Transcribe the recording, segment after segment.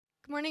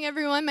Morning,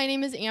 everyone. My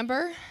name is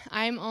Amber.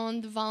 I'm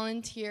on the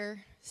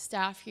volunteer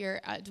staff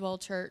here at Dwell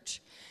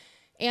Church.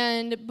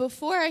 And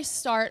before I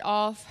start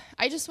off,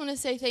 I just want to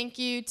say thank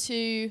you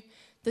to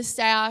the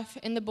staff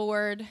and the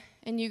board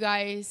and you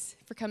guys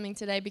for coming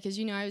today because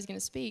you knew I was going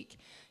to speak.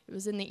 It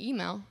was in the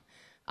email.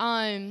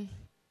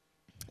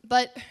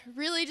 But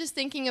really just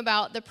thinking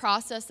about the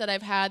process that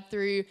I've had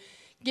through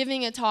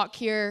giving a talk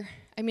here,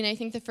 I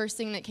think the first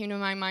thing that came to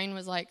my mind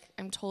was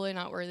I'm totally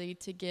not worthy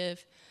to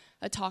give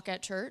a talk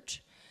at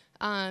church.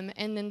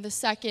 And then the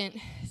second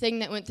thing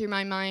that went through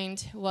my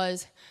mind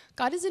was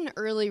God is an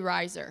early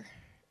riser.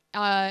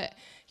 I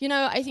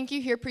think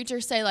you hear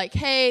preachers say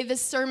hey, this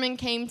sermon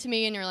came to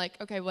me, and you're like,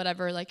 okay,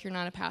 whatever, you're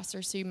not a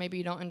pastor, so maybe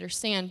you don't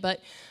understand.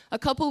 But a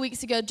couple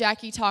weeks ago,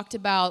 Jackie talked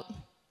about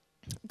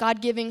God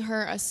giving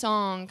her a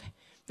song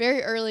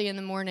very early in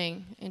the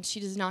morning, and she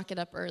does not get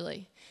up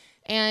early.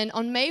 And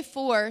on May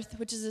 4th,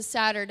 which is a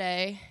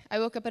Saturday, I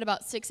woke up at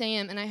about 6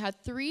 a.m., and I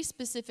had 3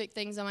 specific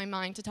things on my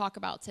mind to talk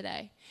about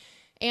today.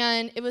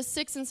 And it was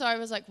 6, and so I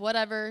was like,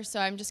 whatever, so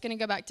I'm just going to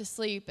go back to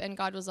sleep. And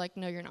God was like,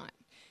 no, you're not.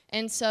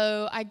 And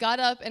so I got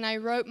up, and I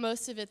wrote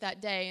most of it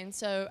that day. And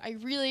so I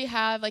really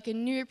have, a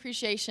new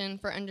appreciation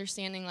for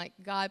understanding,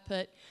 God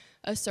put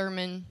a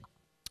sermon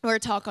or a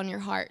talk on your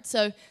heart.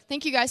 So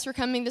thank you guys for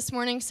coming this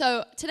morning.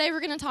 So today we're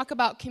going to talk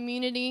about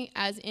community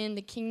as in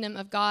the kingdom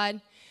of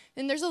God.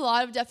 And there's a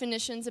lot of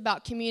definitions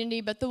about community,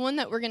 but the one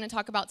that we're going to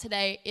talk about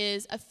today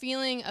is a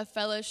feeling of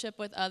fellowship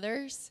with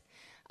others.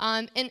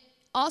 And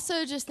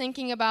also just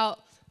thinking about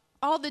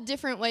all the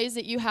different ways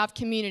that you have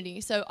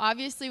community. So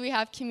obviously we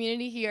have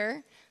community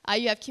here.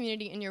 You have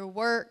community in your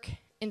work,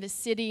 in the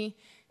city,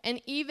 and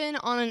even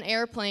on an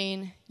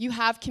airplane, you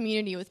have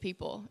community with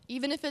people.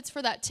 Even if it's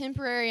for that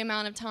temporary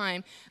amount of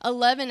time,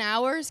 11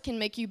 hours can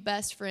make you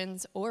best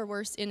friends or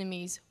worse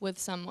enemies with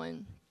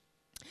someone.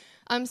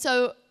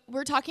 So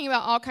we're talking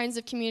about all kinds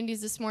of communities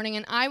this morning,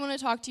 and I want to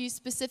talk to you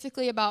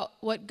specifically about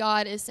what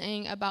God is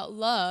saying about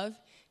love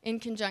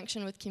in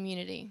conjunction with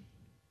community.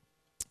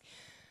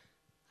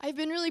 I've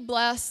been really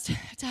blessed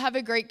to have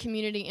a great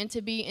community and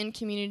to be in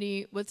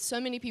community with so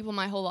many people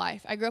my whole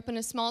life. I grew up in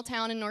a small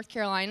town in North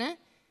Carolina.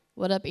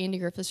 What up, Andy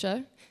Griffith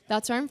Show?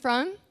 That's where I'm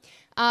from.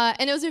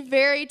 And it was a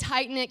very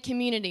tight-knit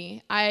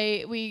community.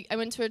 I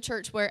went to a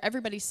church where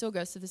everybody still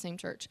goes to the same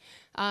church.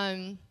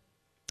 And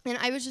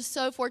I was just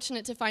so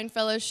fortunate to find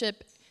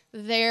fellowship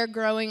there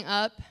growing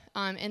up,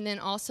 and then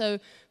also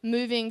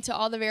moving to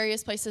all the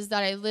various places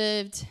that I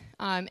lived,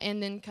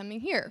 and then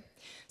coming here.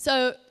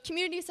 So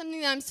community is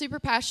something that I'm super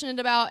passionate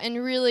about,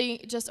 and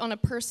really just on a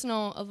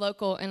personal, a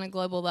local, and a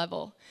global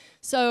level.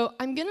 So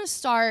I'm going to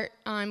start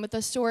with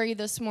a story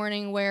this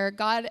morning where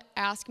God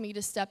asked me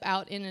to step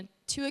out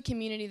to a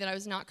community that I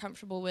was not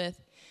comfortable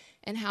with,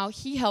 and how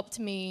he helped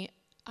me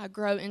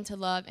grow into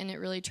love, and it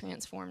really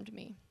transformed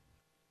me.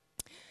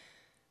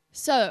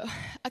 So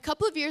a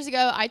couple of years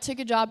ago, I took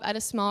a job at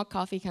a small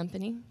coffee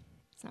company.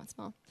 It's not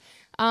small.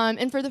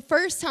 And for the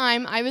first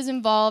time, I was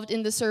involved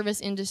in the service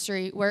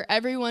industry where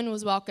everyone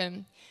was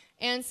welcome.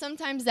 And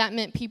sometimes that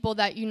meant people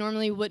that you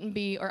normally wouldn't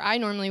be, or I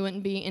normally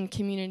wouldn't be, in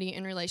community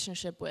and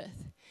relationship with.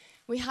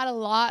 We had a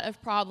lot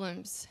of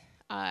problems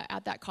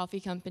at that coffee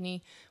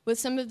company with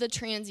some of the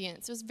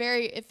transients.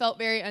 It felt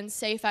very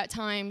unsafe at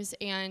times,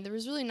 and there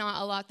was really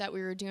not a lot that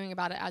we were doing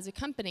about it as a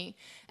company.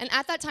 And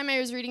at that time, I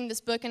was reading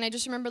this book, and I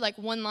just remember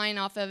one line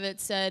off of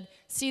it said,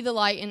 "See the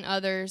light in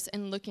others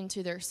and look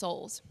into their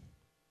souls."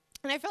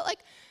 And I felt like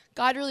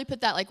God really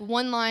put that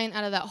one line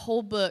out of that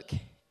whole book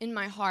in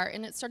my heart,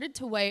 and it started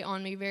to weigh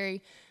on me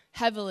very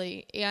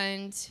heavily.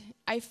 And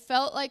I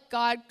felt like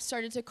God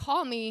started to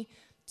call me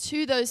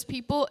to those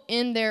people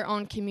in their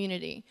own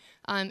community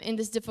in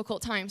this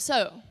difficult time.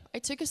 So I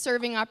took a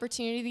serving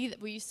opportunity that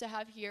we used to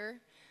have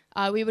here.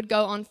 We would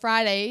go on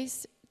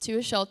Fridays to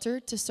a shelter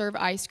to serve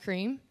ice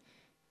cream,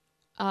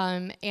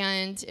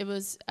 and it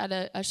was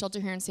at a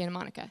shelter here in Santa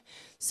Monica.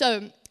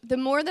 So the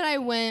more that I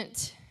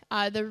went,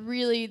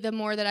 the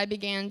more that I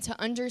began to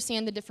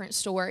understand the different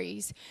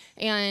stories.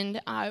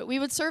 And we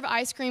would serve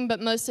ice cream, but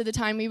most of the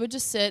time we would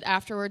just sit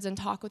afterwards and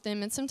talk with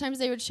them. And sometimes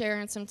they would share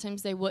and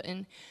sometimes they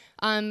wouldn't.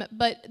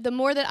 But the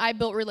more that I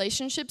built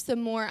relationships, the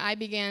more I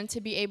began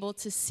to be able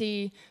to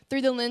see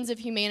through the lens of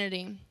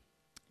humanity,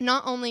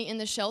 not only in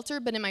the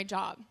shelter, but in my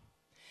job.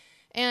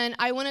 And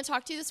I want to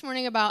talk to you this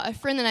morning about a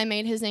friend that I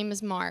made. His name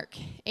is Mark.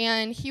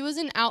 And he was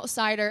an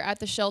outsider at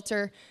the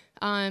shelter,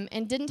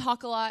 and didn't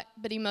talk a lot,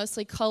 but he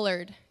mostly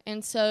colored.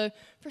 And so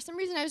for some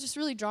reason, I was just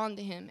really drawn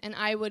to him. And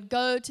I would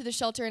go to the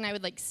shelter, and I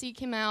would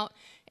seek him out.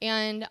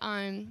 And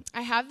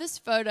I have this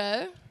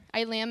photo.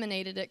 I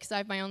laminated it because I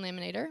have my own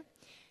laminator.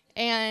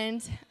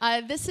 And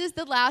this is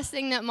the last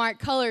thing that Mark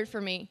colored for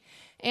me.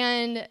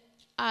 And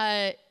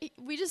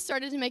we just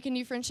started to make a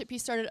new friendship. He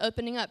started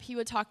opening up. He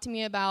would talk to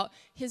me about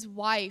his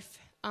wife.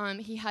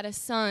 He had a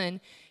son.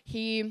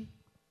 He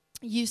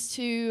used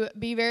to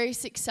be very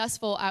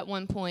successful at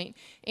one point.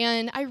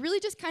 And I really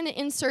just kind of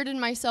inserted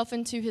myself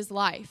into his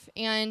life.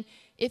 And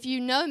if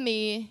you know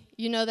me,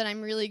 you know that I'm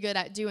really good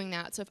at doing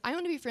that. So if I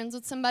want to be friends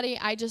with somebody,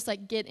 I just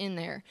get in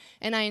there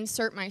and I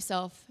insert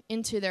myself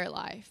into their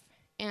life.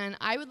 and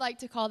I would like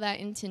to call that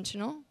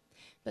intentional,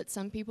 but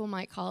some people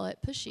might call it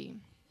pushy.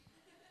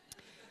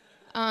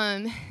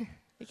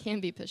 It can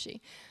be pushy.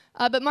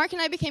 But Mark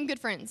and I became good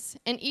friends,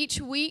 and each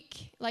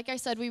week, like I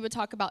said, we would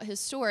talk about his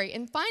story.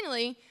 And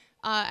finally,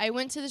 I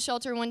went to the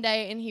shelter one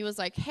day, and he was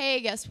like, hey,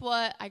 guess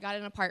what? I got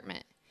an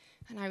apartment.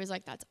 And I was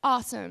like, that's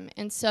awesome.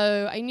 And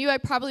so I knew I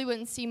probably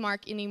wouldn't see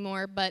Mark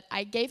anymore, but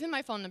I gave him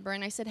my phone number,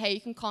 and I said, hey,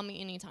 you can call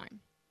me anytime.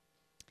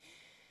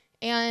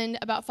 And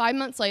about 5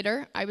 months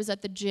later, I was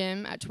at the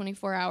gym at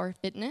 24 Hour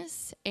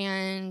Fitness,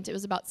 and it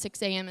was about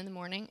 6 a.m. in the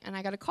morning, and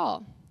I got a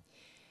call.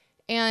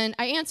 And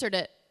I answered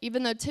it,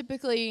 even though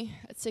typically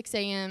at 6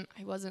 a.m.,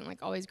 I wasn't like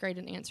always great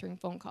at answering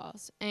phone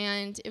calls.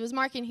 And it was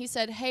Mark, and he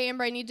said, hey,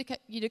 Amber, I need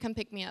you to come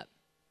pick me up.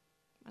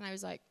 And I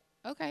was like,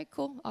 okay,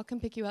 cool, I'll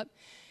come pick you up.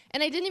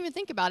 And I didn't even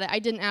think about it. I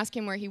didn't ask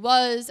him where he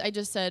was. I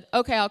just said,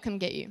 okay, I'll come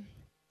get you.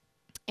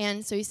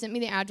 And so he sent me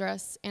the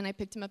address, and I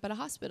picked him up at a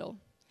hospital.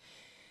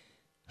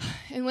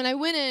 And when I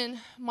went in,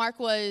 Mark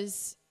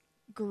was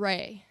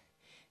gray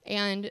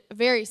and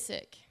very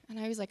sick. And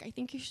I was like, I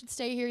think you should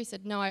stay here. He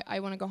said, no, I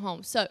want to go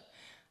home. So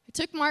I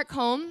took Mark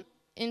home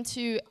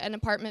into an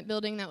apartment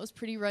building that was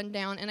pretty run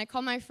down, and I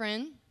called my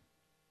friend,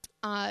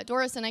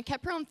 Doris, and I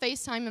kept her on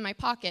FaceTime in my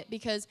pocket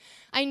because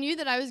I knew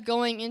that I was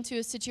going into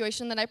a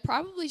situation that I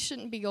probably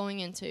shouldn't be going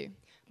into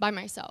by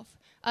myself,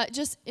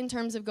 just in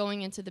terms of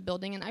going into the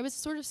building, and I was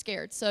sort of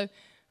scared. So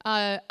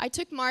I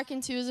took Mark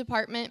into his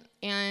apartment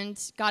and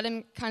got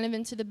him kind of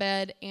into the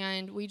bed,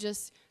 and we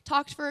just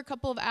talked for a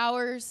couple of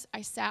hours.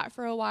 I sat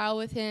for a while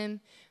with him,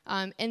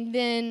 and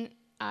then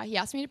he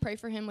asked me to pray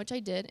for him, which I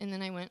did, and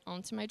then I went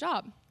on to my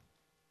job.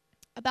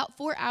 About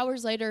 4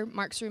 hours later,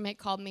 Mark's roommate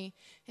called me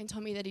and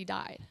told me that he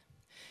died.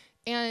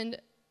 And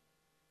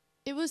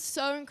it was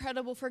so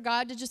incredible for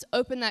God to just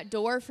open that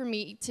door for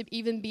me to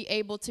even be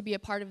able to be a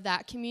part of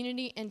that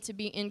community and to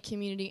be in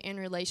community and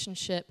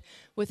relationship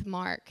with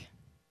Mark.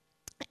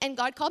 And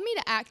God called me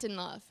to act in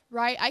love,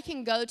 right? I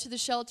can go to the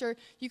shelter,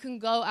 you can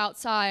go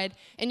outside,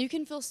 and you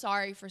can feel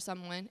sorry for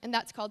someone, and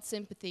that's called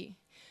sympathy.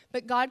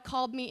 But God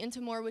called me into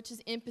more, which is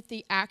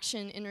empathy,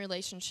 action in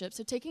relationships.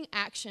 So taking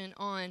action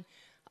on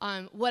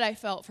what I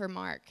felt for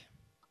Mark.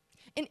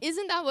 And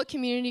isn't that what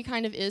community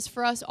kind of is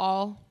for us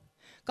all?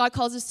 God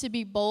calls us to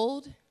be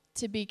bold,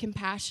 to be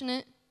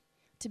compassionate,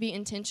 to be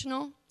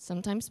intentional,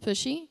 sometimes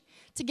pushy,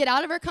 to get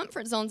out of our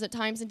comfort zones at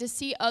times and to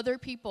see other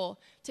people,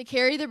 to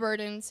carry the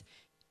burdens.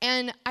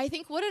 And I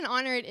think what an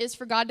honor it is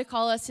for God to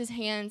call us his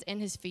hands and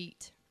his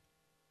feet.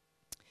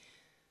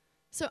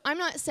 So I'm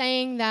not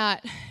saying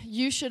that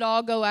you should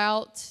all go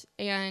out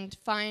and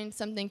find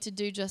something to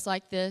do just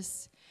like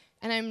this.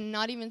 And I'm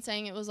not even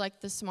saying it was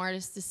like the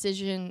smartest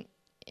decision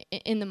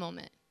in the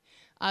moment.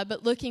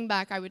 But looking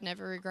back, I would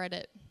never regret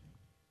it.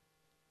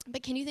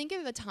 But can you think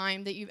of a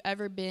time that you've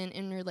ever been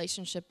in a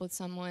relationship with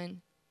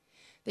someone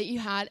that you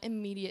had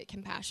immediate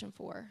compassion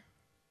for?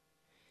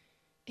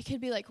 It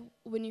could be like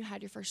when you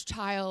had your first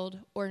child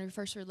or your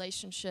first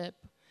relationship.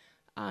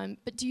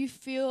 But do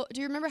you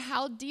remember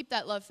how deep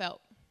that love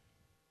felt?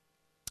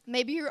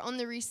 Maybe you're on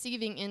the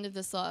receiving end of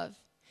this love,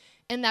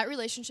 and that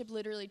relationship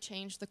literally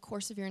changed the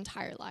course of your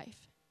entire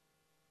life.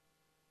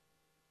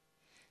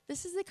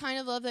 This is the kind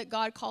of love that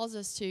God calls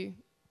us to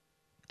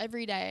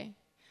every day,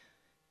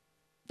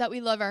 that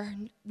we love our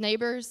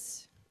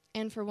neighbors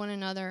and for one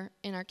another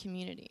in our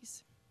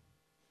communities.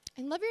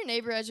 And love your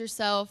neighbor as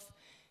yourself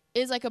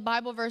is like a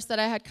Bible verse that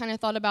I had kind of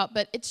thought about,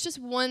 but it's just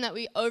one that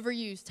we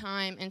overuse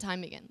time and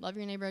time again. Love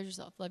your neighbor as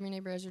yourself. Love your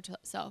neighbor as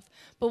yourself.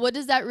 But what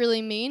does that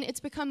really mean? It's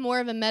become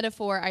more of a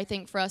metaphor, I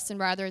think, for us, and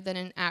rather than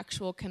an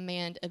actual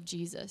command of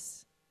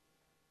Jesus.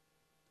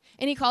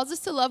 And he calls us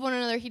to love one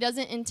another. He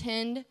doesn't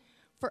intend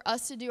for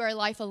us to do our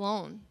life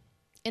alone.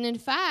 And in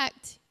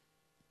fact,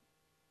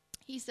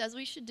 he says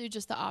we should do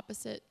just the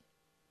opposite.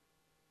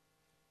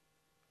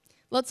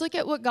 Let's look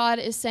at what God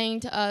is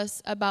saying to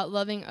us about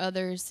loving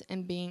others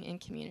and being in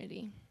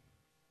community.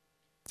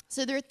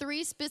 So there are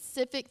 3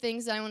 specific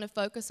things that I want to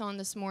focus on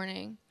this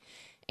morning.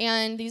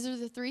 And these are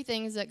the 3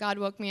 things that God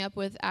woke me up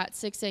with at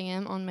 6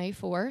 a.m. on May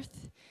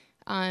 4th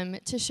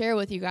to share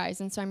with you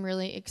guys. And so I'm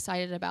really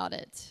excited about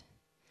it.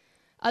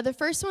 The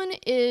first one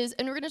is,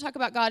 and we're going to talk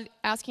about God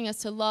asking us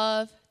to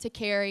love, to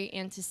carry,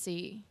 and to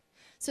see.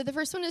 So the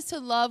first one is to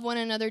love one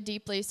another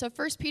deeply. So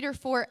 1 Peter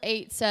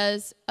 4:8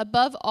 says,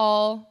 above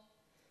all,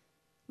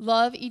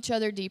 love each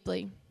other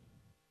deeply.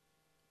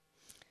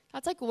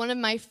 That's like one of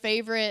my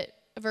favorite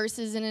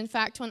verses. And in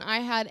fact, when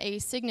I had a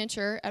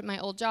signature at my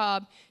old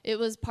job, it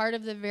was part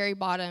of the very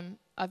bottom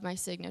of my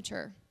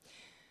signature.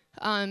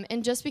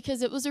 And just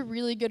because it was a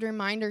really good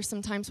reminder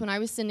sometimes when I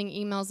was sending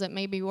emails that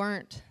maybe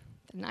weren't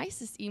the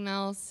nicest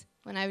emails,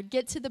 when I would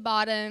get to the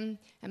bottom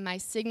and my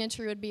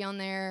signature would be on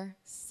there,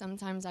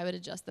 sometimes I would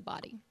adjust the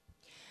body.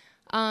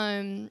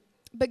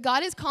 But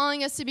God is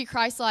calling us to be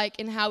Christ-like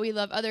in how we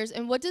love others.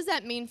 And what does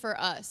that mean for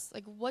us?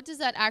 Like, what does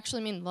that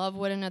actually mean, love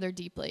one another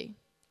deeply?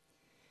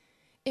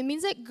 It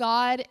means that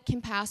God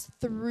can pass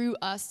through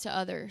us to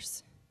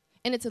others.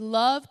 And it's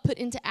love put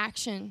into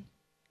action.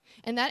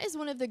 And that is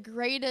one of the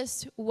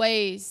greatest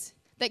ways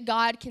that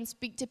God can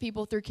speak to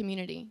people through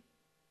community.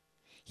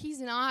 He's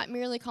not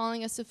merely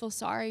calling us to feel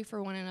sorry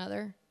for one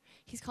another.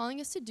 He's calling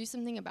us to do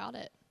something about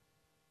it.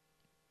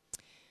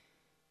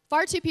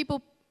 Far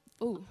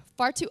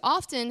too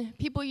often,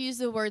 people use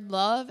the word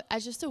love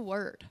as just a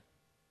word.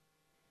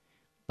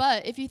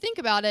 But if you think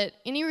about it,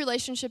 any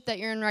relationship that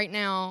you're in right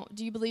now,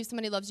 do you believe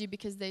somebody loves you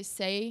because they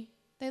say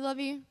they love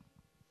you?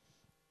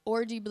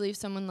 Or do you believe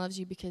someone loves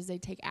you because they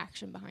take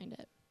action behind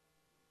it?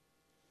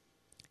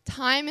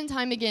 Time and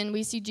time again,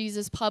 we see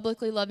Jesus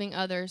publicly loving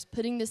others,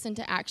 putting this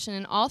into action,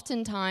 and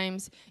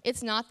oftentimes,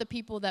 it's not the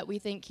people that we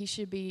think he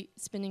should be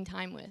spending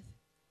time with.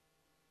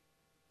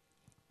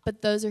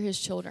 But those are his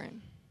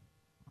children.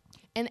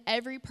 And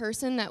every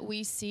person that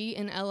we see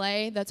in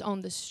LA that's on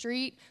the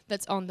street,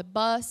 that's on the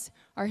bus,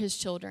 are his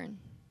children.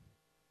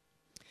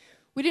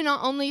 We do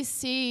not only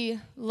see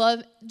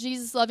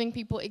Jesus loving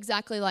people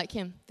exactly like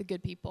him, the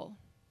good people.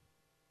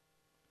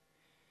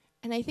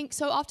 And I think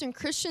so often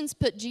Christians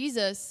put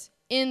Jesus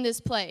in this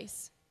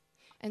place,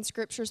 and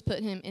scriptures put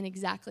him in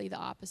exactly the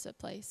opposite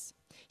place.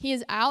 He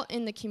is out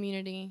in the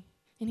community,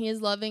 and he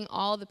is loving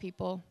all the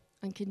people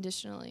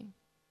unconditionally.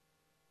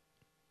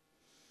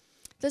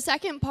 The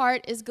second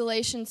part is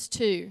Galatians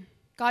 2.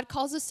 God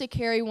calls us to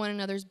carry one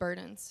another's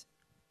burdens.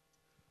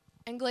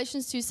 And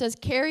Galatians 2 says,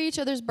 carry each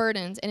other's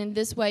burdens, and in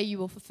this way you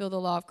will fulfill the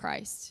law of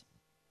Christ.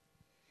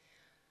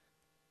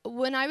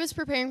 When I was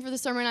preparing for the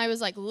sermon, I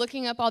was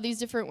looking up all these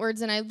different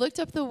words, and I looked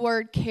up the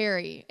word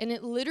carry, and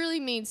it literally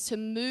means to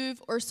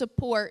move or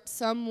support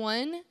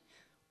someone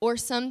or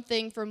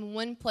something from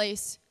one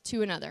place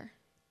to another.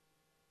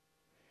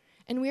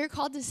 And we are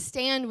called to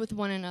stand with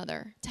one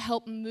another, to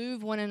help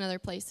move one another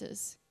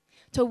places,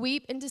 to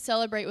weep and to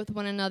celebrate with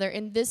one another.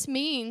 And this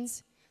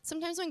means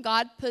sometimes when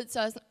God puts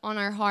us on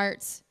our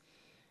hearts,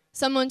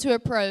 someone to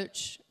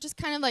approach, just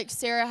kind of like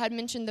Sarah had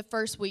mentioned the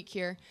first week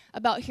here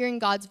about hearing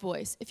God's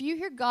voice. If you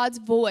hear God's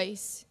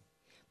voice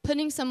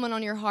putting someone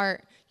on your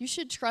heart, you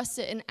should trust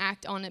it and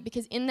act on it,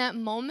 because in that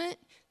moment,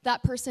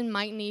 that person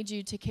might need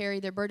you to carry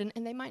their burden,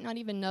 and they might not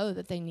even know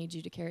that they need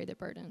you to carry their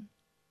burden.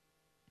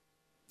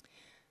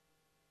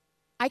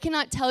 I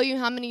cannot tell you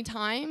how many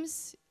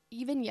times,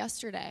 even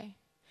yesterday,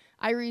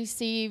 I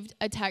received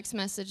a text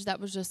message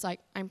that was just like,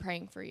 I'm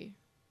praying for you,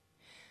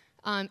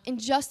 in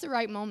just the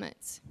right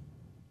moments.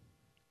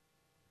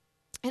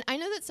 And I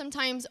know that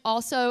sometimes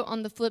also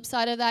on the flip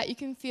side of that, you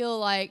can feel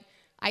like,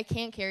 I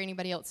can't carry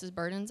anybody else's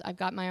burdens. I've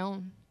got my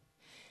own.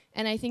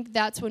 And I think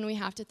that's when we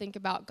have to think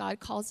about God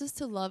calls us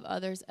to love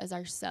others as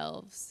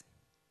ourselves.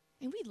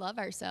 And we love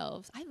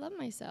ourselves. I love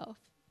myself.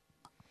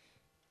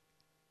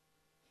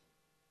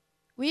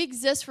 We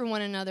exist for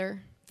one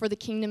another for the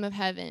kingdom of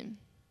heaven.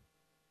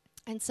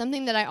 And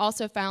something that I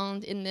also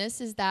found in this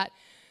is that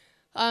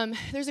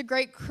there's a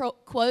great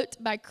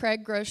quote by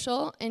Craig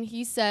Groeschel, and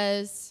he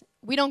says,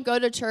 we don't go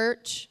to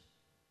church,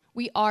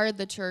 we are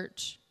the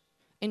church,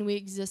 and we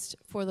exist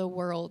for the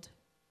world.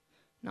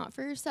 Not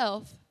for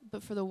yourself,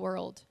 but for the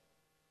world.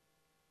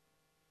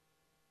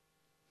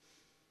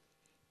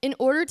 In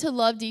order to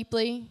love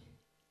deeply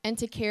and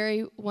to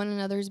carry one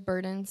another's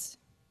burdens,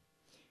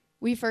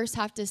 we first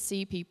have to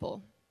see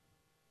people.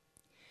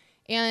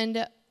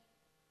 And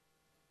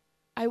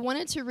I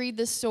wanted to read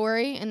this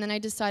story, and then I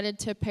decided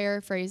to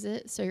paraphrase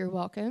it, so you're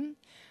welcome.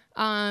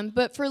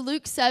 But for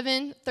Luke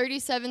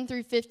 7:37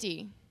 through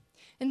 50,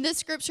 in this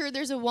scripture,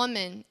 there's a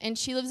woman, and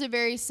she lives a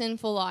very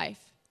sinful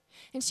life.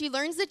 And she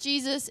learns that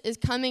Jesus is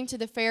coming to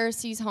the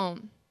Pharisees'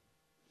 home.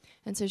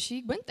 And so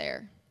she went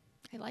there.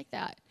 I like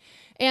that.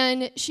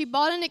 And she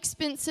bought an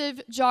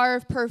expensive jar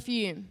of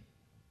perfume.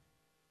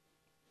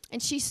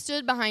 And she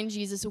stood behind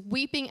Jesus,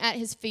 weeping at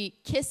his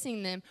feet,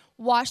 kissing them,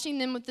 washing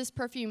them with this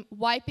perfume,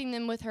 wiping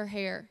them with her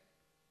hair.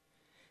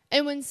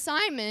 And when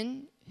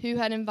Simon, who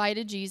had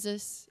invited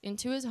Jesus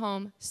into his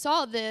home,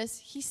 saw this,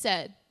 he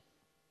said,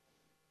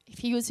 if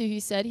he was who he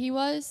said he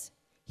was,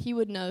 he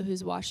would know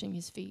who's washing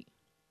his feet.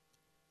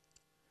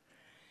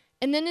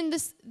 And then in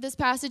this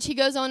passage, he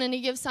goes on and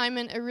he gives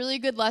Simon a really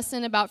good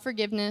lesson about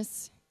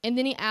forgiveness. And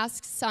then he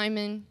asks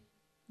Simon,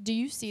 do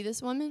you see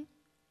this woman?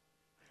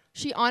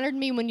 She honored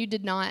me when you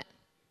did not.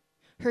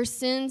 Her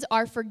sins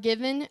are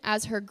forgiven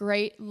as her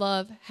great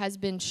love has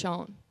been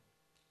shown.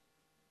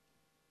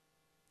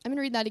 I'm going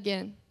to read that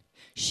again.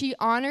 She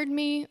honored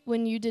me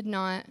when you did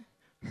not.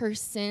 Her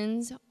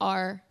sins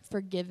are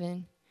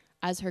forgiven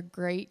as her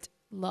great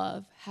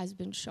love has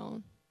been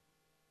shown.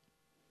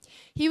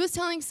 He was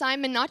telling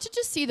Simon not to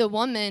just see the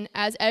woman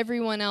as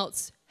everyone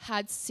else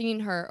had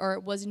seen her or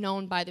was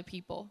known by the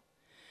people,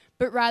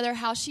 but rather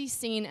how she's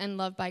seen and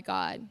loved by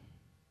God.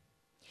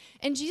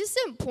 And Jesus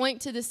didn't point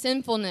to the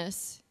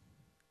sinfulness,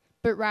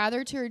 but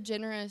rather to her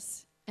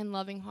generous and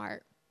loving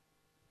heart.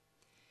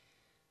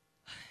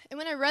 And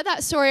when I read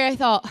that story, I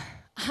thought,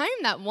 I'm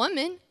that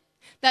woman,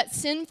 that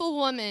sinful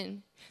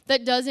woman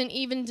that doesn't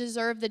even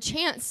deserve the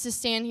chance to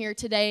stand here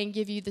today and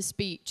give you the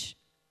speech.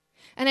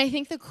 And I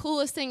think the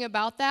coolest thing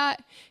about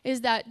that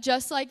is that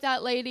just like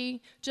that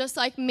lady, just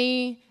like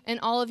me and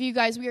all of you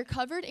guys, we are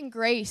covered in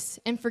grace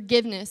and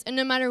forgiveness. And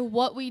no matter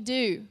what we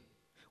do,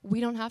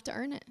 we don't have to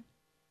earn it.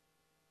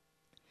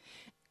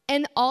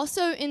 And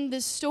also in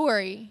this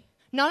story,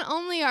 Not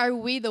only are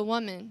we the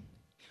woman,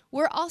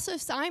 we're also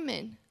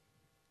Simon,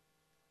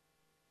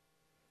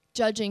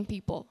 judging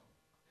people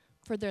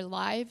for their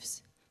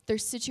lives, their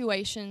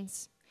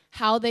situations,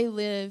 how they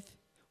live,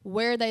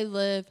 where they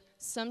live,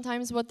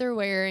 sometimes what they're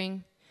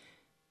wearing,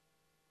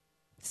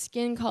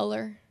 skin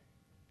color,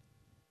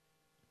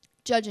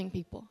 judging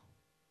people.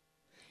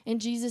 And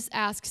Jesus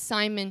asks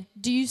Simon,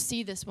 do you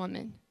see this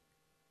woman?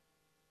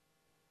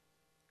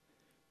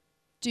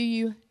 Do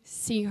you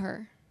see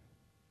her?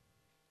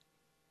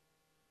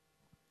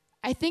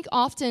 I think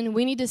often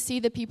we need to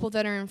see the people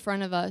that are in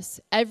front of us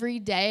every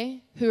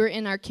day who are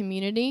in our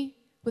community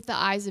with the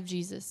eyes of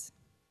Jesus.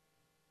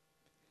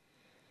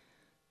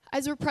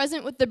 As we're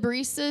present with the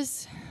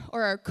baristas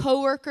or our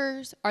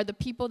coworkers or the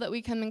people that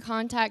we come in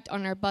contact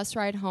on our bus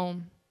ride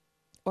home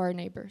or our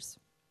neighbors.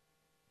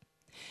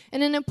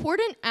 And an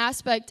important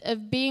aspect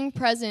of being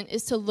present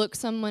is to look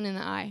someone in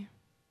the eye,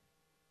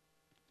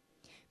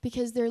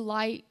 because their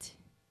light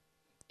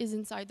is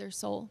inside their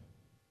soul.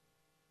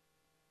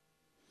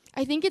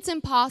 I think it's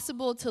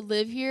impossible to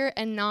live here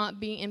and not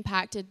be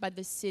impacted by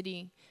the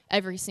city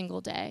every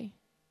single day.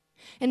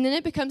 And then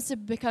it becomes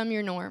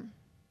your norm.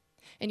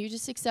 And you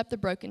just accept the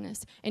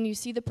brokenness. And you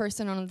see the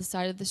person on the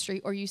side of the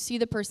street, or you see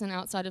the person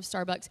outside of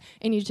Starbucks,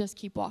 and you just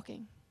keep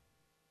walking.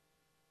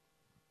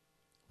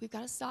 We've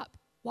got to stop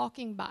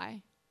walking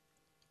by.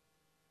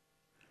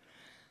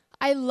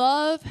 I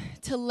love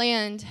to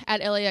land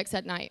at LAX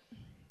at night.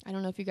 I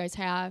don't know if you guys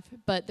have,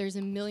 but there's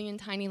a million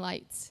tiny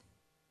lights.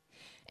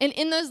 And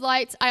in those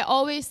lights, I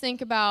always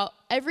think about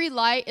every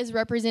light is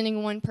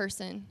representing one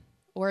person,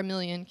 or a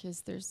million,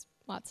 because there's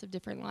lots of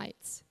different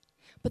lights.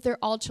 But they're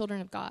all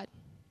children of God.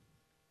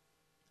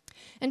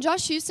 And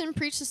Josh Houston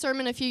preached a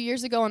sermon a few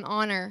years ago on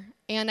honor.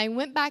 And I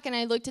went back and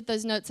I looked at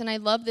those notes, and I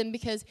love them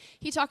because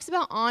he talks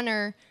about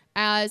honor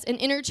as an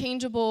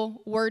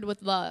interchangeable word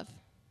with love.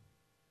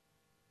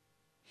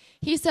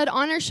 He said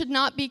honor should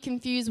not be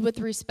confused with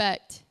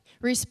respect.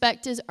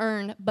 Respect is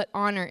earned, but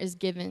honor is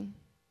given.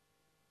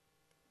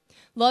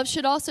 Love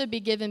should also be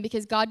given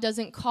because God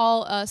doesn't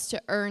call us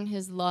to earn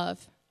his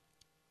love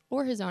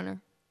or his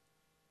honor.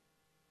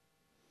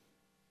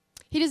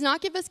 He does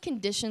not give us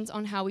conditions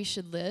on how we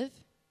should live.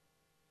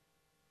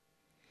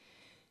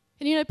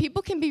 And you know,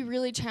 people can be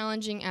really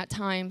challenging at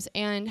times,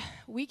 and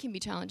we can be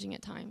challenging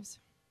at times.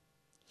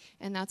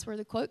 And that's where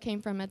the quote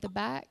came from at the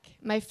back.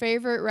 My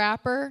favorite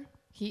rapper,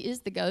 he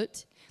is the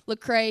GOAT,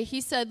 Lecrae,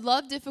 he said,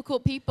 love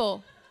difficult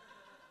people.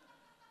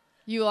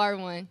 You are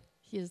one.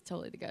 He is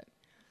totally the GOAT.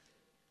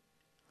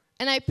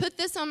 And I put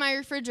this on my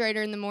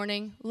refrigerator in the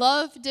morning.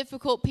 Love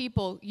difficult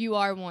people. You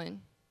are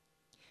one.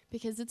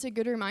 Because it's a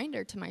good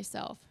reminder to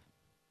myself.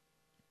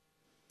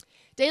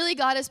 Daily,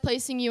 God is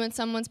placing you in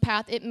someone's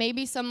path. It may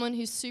be someone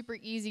who's super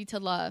easy to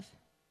love,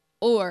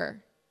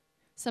 or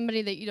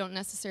somebody that you don't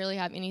necessarily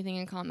have anything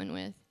in common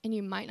with, and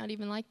you might not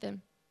even like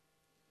them.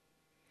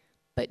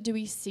 But do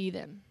we see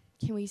them?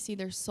 Can we see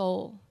their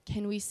soul?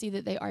 Can we see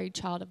that they are a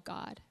child of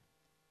God?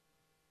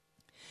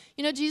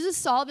 You know, Jesus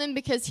saw them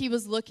because he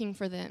was looking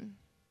for them.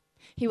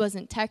 He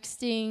wasn't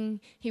texting.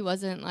 He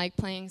wasn't like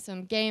playing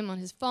some game on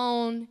his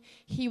phone.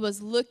 He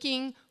was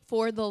looking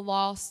for the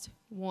lost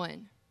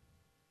one.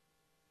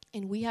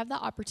 And we have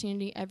that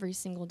opportunity every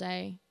single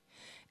day.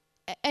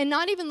 And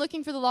not even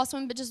looking for the lost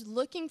one, but just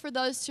looking for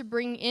those to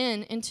bring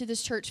into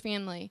this church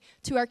family,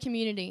 to our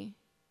community.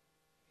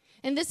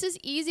 And this is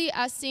easy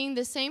as seeing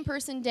the same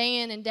person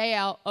day in and day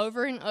out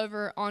over and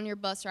over on your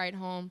bus ride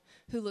home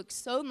who looks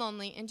so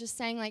lonely and just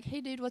saying like,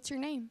 hey, dude, what's your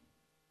name?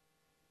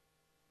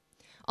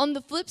 On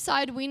the flip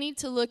side, we need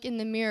to look in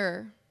the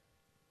mirror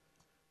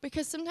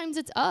because sometimes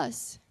it's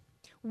us.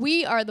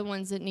 We are the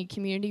ones that need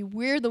community.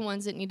 We're the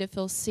ones that need to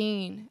feel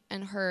seen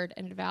and heard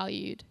and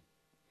valued.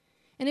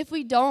 And if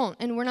we don't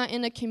and we're not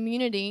in a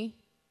community,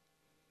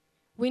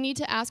 we need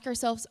to ask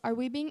ourselves, are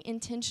we being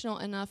intentional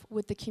enough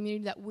with the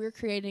community that we're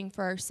creating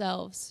for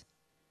ourselves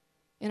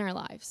in our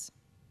lives?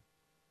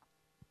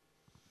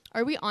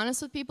 Are we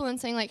honest with people and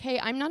saying like, hey,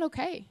 I'm not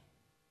okay?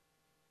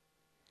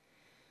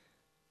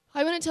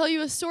 I want to tell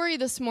you a story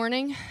this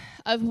morning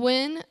of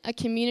when a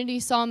community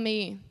saw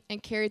me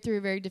and carried through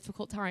a very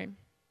difficult time.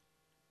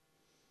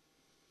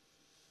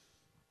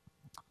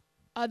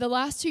 The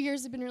last 2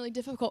 years have been really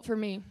difficult for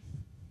me.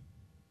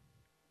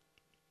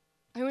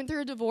 I went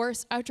through a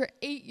divorce after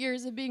 8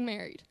 years of being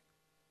married.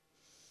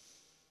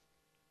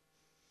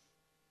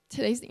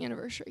 Today's the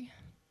anniversary.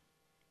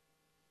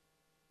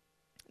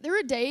 There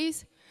were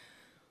days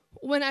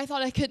when I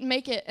thought I couldn't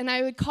make it, and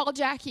I would call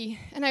Jackie,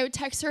 and I would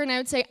text her, and I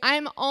would say,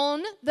 I'm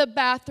on the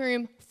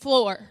bathroom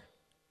floor.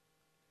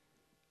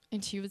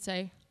 And she would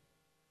say,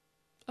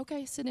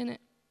 okay, sit in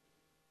it.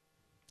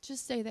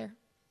 Just stay there.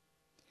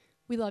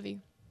 We love you.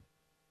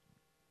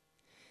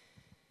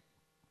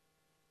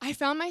 I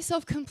found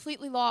myself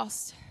completely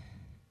lost.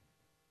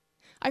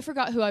 I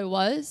forgot who I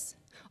was.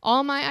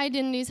 All my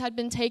identities had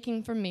been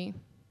taken from me.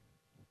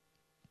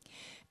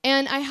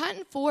 And I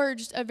hadn't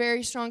forged a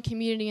very strong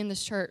community in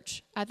this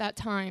church at that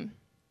time.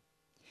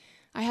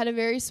 I had a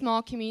very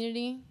small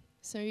community,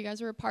 so you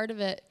guys were a part of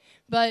it.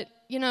 But,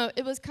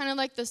 it was kind of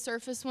like the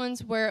surface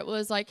ones where it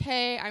was like,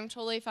 hey, I'm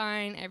totally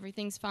fine,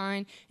 everything's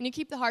fine, and you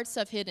keep the hard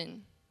stuff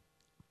hidden.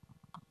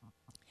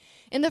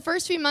 In the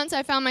first few months,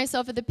 I found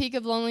myself at the peak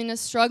of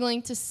loneliness,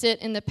 struggling to sit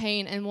in the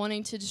pain and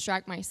wanting to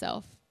distract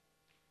myself.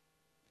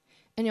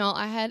 And y'all,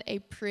 I had a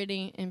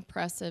pretty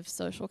impressive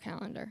social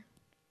calendar.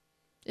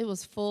 It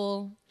was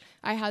full.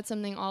 I had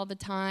something all the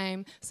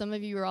time. Some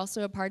of you were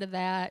also a part of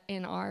that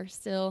and are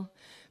still.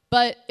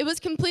 But it was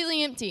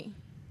completely empty.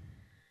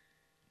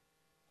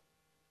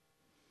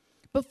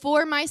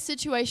 Before my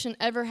situation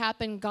ever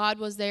happened, God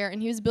was there,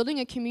 and he was building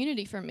a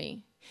community for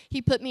me.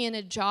 He put me in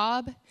a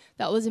job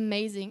that was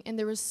amazing, and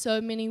there was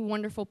so many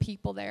wonderful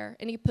people there,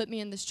 and he put me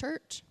in this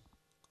church.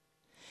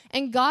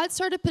 And God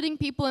started putting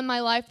people in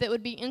my life that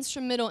would be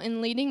instrumental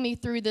in leading me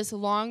through this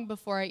long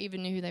before I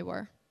even knew who they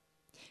were.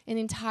 An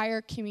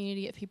entire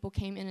community of people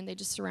came in, and they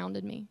just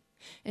surrounded me.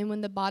 And when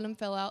the bottom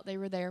fell out, they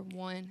were there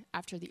one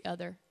after the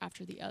other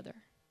after the other.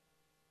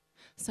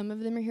 Some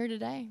of them are here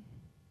today.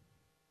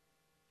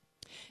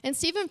 And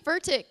Stephen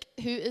Furtick,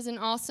 who is an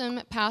awesome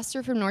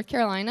pastor from North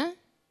Carolina,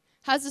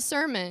 has a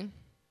sermon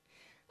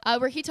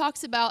where he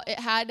talks about it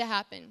had to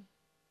happen.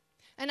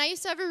 And I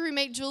used to have a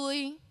roommate,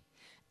 Julie,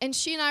 and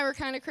she and I were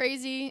kind of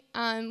crazy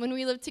when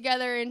we lived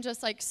together and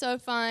just like so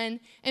fun.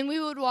 And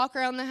we would walk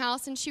around the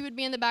house, and she would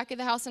be in the back of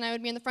the house and I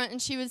would be in the front,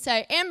 and she would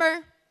say, Amber,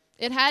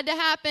 it had to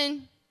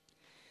happen.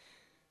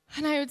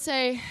 And I would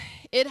say,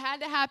 it had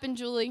to happen,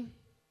 Julie.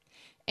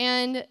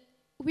 And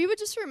we would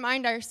just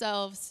remind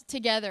ourselves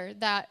together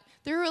that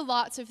there are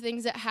lots of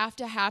things that have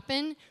to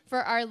happen for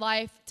our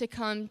life to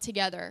come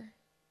together.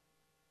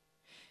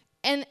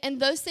 And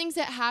those things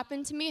that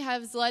happened to me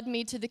have led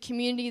me to the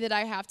community that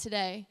I have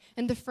today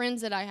and the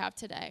friends that I have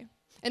today.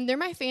 And they're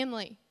my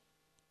family.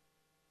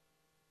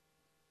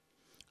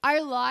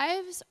 Our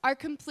lives are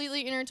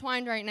completely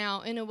intertwined right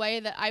now in a way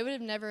that I would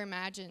have never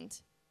imagined.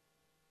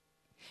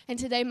 And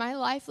today my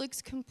life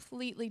looks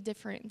completely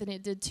different than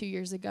it did 2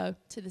 years ago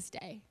to this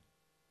day.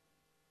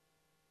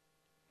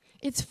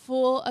 It's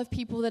full of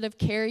people that have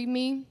carried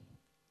me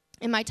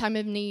in my time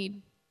of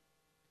need.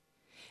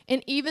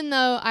 And even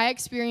though I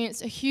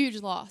experienced a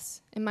huge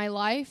loss in my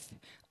life,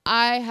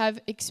 I have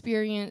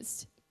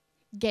experienced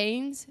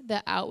gains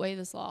that outweigh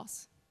this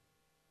loss.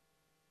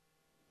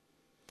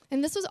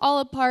 And this was all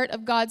a part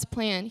of God's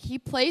plan. He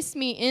placed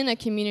me in a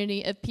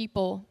community of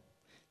people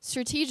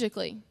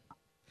strategically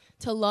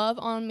to love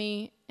on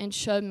me and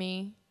show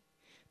me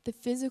the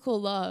physical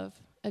love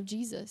of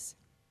Jesus.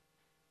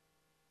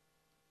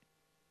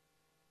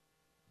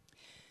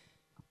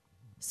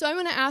 So I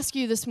want to ask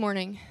you this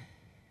morning.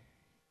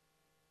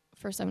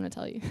 First, I'm going to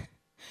tell you.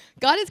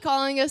 God is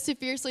calling us to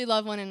fiercely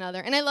love one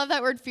another. And I love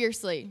that word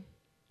fiercely.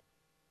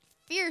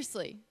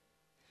 Fiercely.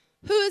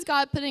 Who is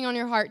God putting on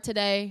your heart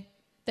today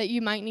that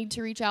you might need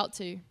to reach out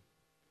to?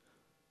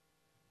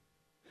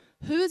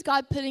 Who is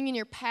God putting in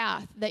your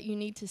path that you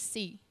need to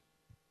see?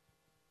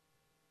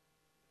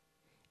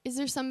 Is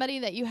there somebody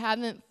that you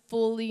haven't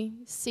fully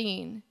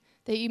seen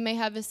that you may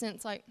have a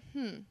sense like,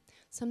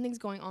 something's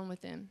going on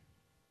with them?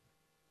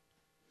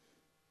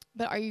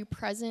 But are you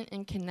present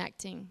and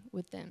connecting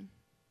with them?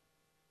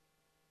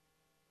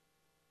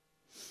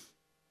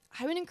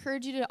 I would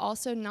encourage you to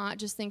also not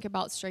just think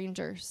about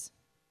strangers,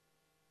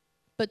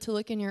 but to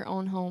look in your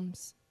own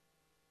homes,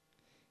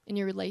 in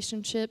your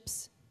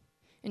relationships,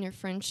 in your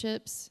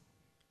friendships.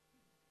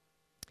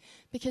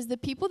 Because the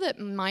people that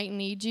might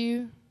need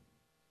you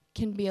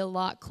can be a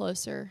lot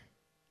closer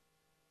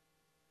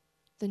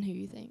than who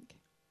you think.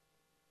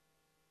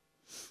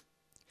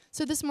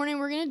 So this morning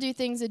we're going to do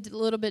things a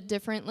little bit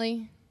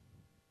differently.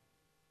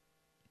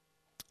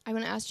 I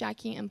want to ask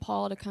Jackie and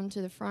Paul to come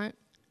to the front.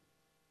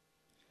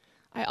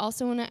 I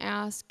also want to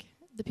ask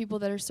the people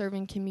that are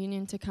serving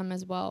communion to come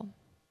as well.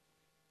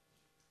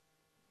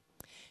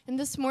 And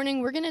this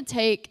morning, we're going to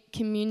take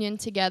communion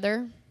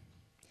together,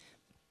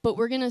 but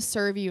we're going to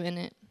serve you in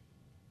it.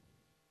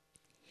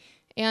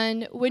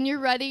 And when you're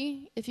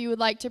ready, if you would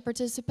like to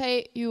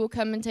participate, you will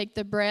come and take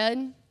the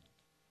bread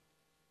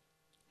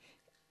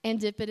and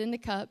dip it in the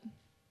cup.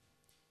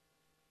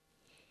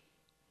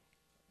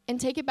 And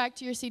take it back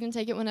to your seat and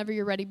take it whenever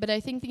you're ready. But I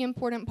think the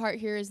important part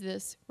here is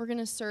this. We're going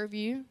to serve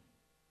you.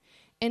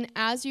 And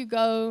as you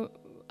go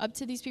up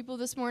to these people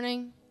this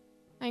morning,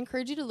 I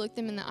encourage you to look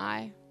them in the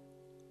eye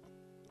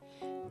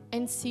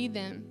and see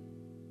them,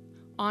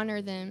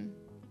 honor them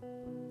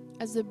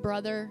as the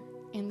brother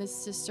and the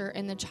sister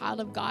and the child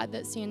of God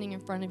that's standing in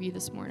front of you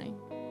this morning.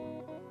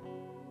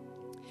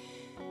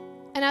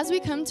 And as we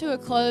come to a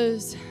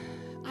close,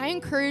 I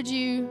encourage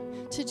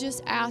you to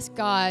just ask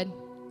God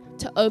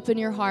to open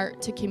your heart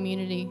to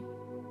community.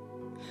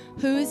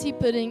 Who is he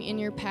putting in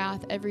your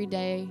path every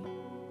day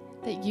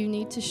that you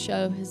need to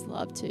show his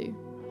love to?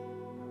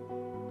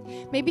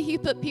 Maybe he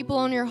put people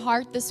on your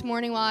heart this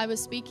morning while I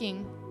was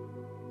speaking.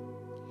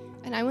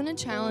 And I want to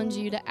challenge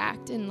you to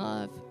act in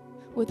love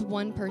with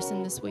one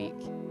person this week.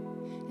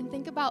 And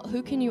think about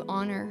who can you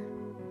honor.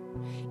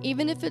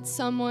 Even if it's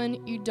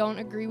someone you don't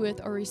agree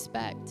with or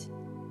respect,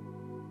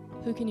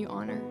 who can you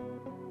honor?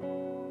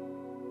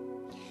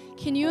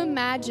 Can you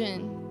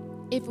imagine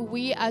if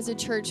we as a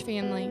church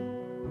family,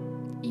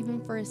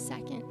 even for a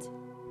second,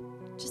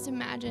 just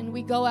imagine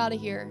we go out of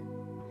here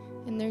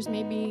and there's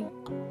maybe,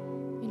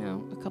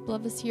 a couple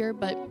of us here,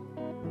 but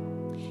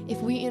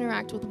if we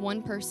interact with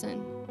one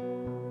person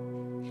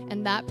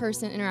and that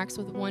person interacts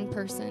with one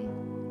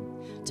person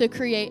to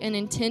create an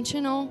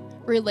intentional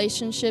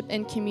relationship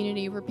and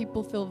community where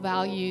people feel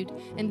valued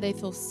and they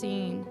feel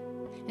seen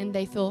and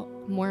they feel,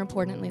 more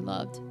importantly,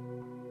 loved.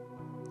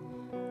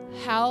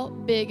 How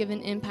big of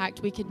an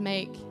impact we could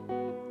make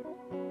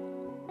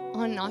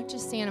on not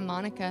just Santa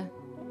Monica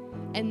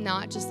and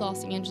not just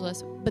Los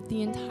Angeles, but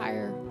the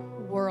entire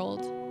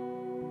world.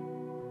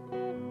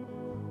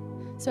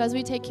 So as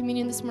we take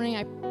communion this morning,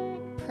 I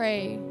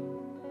pray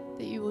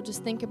that you will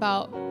just think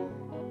about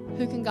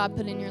who can God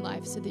put in your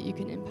life so that you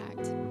can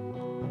impact.